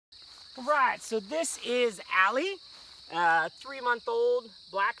Right, so this is Alli, 3-month-old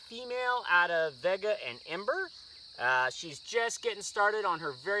black female out of Vega and Ember. She's just getting started on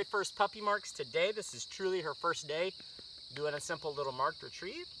her very first puppy marks today. This is truly her first day doing a simple little marked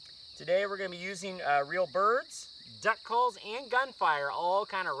retrieve. Today we're going to be using real birds, duck calls, and gunfire all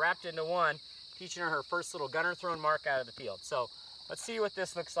kind of wrapped into one, teaching her first little gunner thrown mark out of the field. So let's see what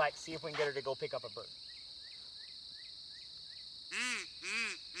this looks like, see if we can get her to go pick up a bird.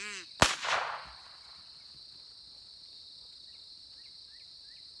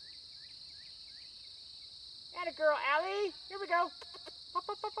 Atta girl, Alli. Here we go. Up,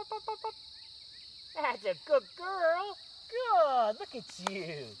 up, up, up, up, up, up. That's a good girl. Good. Look at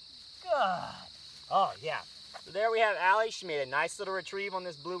you. Good. Oh, yeah. So there we have Alli. She made a nice little retrieve on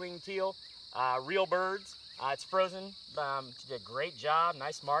this blue-winged teal. Real birds. It's frozen. She did a great job.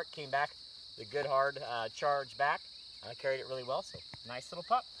 Nice mark. Came back with a good hard charge back. Carried it really well. So nice little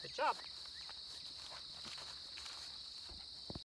pup. Good job.